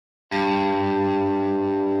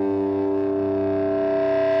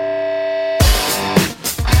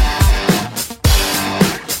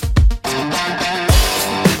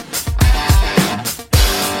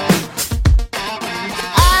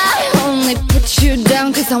you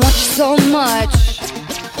down cause I want you so much.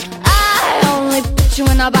 I only put you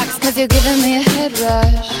in a box cause you're giving me a head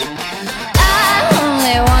rush. I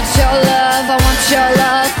only want your love, I want your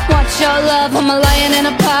love, want your love. I'm a lion in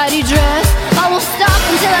a party dress. I won't stop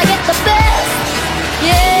until I get the best.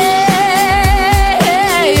 Yeah,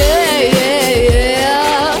 yeah, yeah, yeah.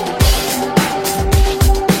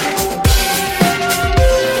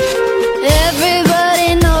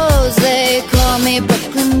 Everybody knows they call me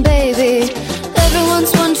Brooklyn baby.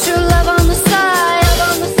 Everyone's one true love on the side, love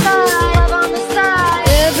on the side, love on the side.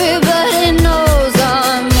 Everybody knows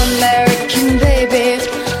I'm American baby.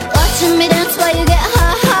 Watching me dance while you get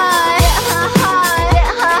high, high, get high, high, get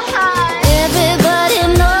high, high. Everybody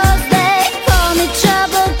knows they call me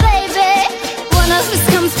trouble baby. One of us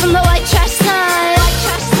comes from the white trash side, white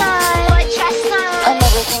trash side, white trash side. I'm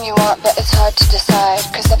everything you want, but it's hard to decide,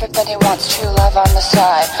 cause everybody wants true love on the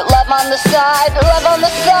side. Love on the side, love on the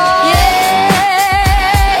side. Yeah,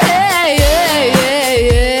 yeah, yeah,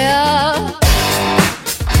 yeah.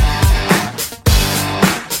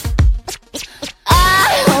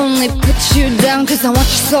 I only put you down cause I want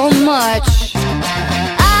you so much.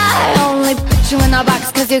 I only put you in a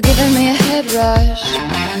box cause you're giving me a head rush.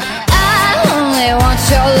 I only want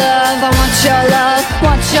your love, I want your love,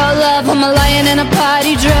 want your love. I'm a lion in a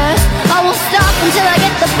party dress. I won't stop until I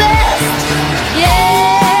get the best. Yeah,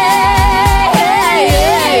 yeah,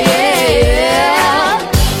 yeah, yeah.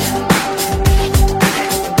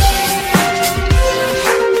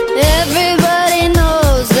 Everybody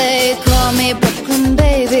knows they call me Brooklyn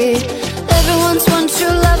baby. Everyone's one true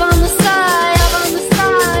love on the side, love on the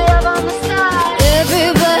side, love on the side.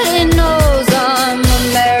 Everybody knows I'm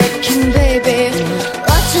American baby.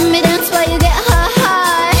 Watching me dance while you get high,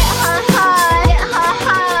 high, get high, high, get high,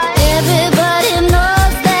 high. Everybody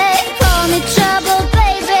knows they call me trouble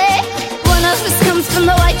baby. One of us comes from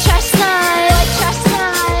the white trash side, white trash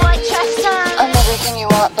side, white trash side. I'm everything you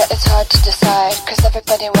want, but it's hard to decide, cause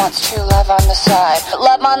everybody wants true love on the side.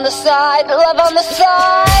 Love on the side, love on the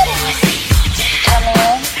side. Tell me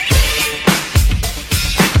in.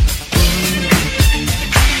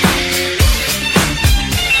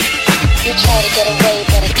 You try to get away,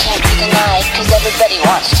 but it can't be denied, cause everybody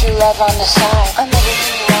wants true love on the side. I'm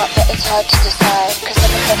everything you want, but it's hard to decide, cause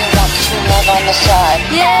everybody wants true love on the side.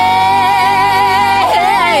 Yeah,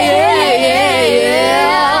 yeah, yeah, yeah.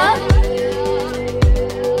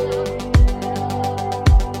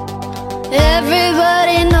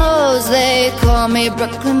 Everybody knows they call me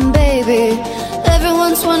Brooklyn baby.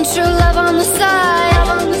 Everyone's one true love on the side, love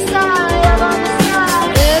on the side, love on the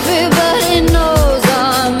side. Everybody knows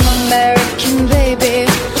I'm American baby.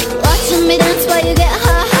 Watching me dance while you get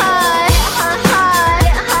high, high, get high, high,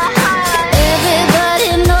 get high, high. Everybody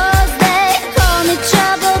knows they call me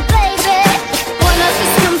trouble baby. One of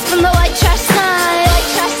us comes from the white trash side, white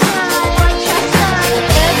trash side, white trash side.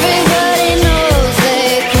 Everybody knows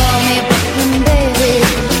they call me Brooklyn baby.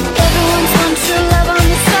 Everyone's one true love on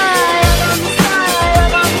the side, love on the side,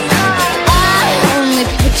 love on the side. I only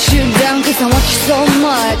put you down cause I want you so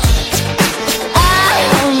much. I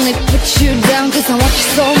only put you down cause I want you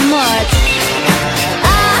so much.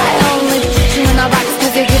 I only put you in a box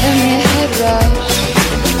cause you're giving me a head rush.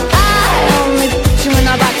 I only put you in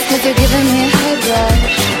a box cause you're giving me a head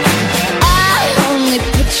rush. I only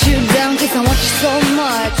put you down cause I want you so much.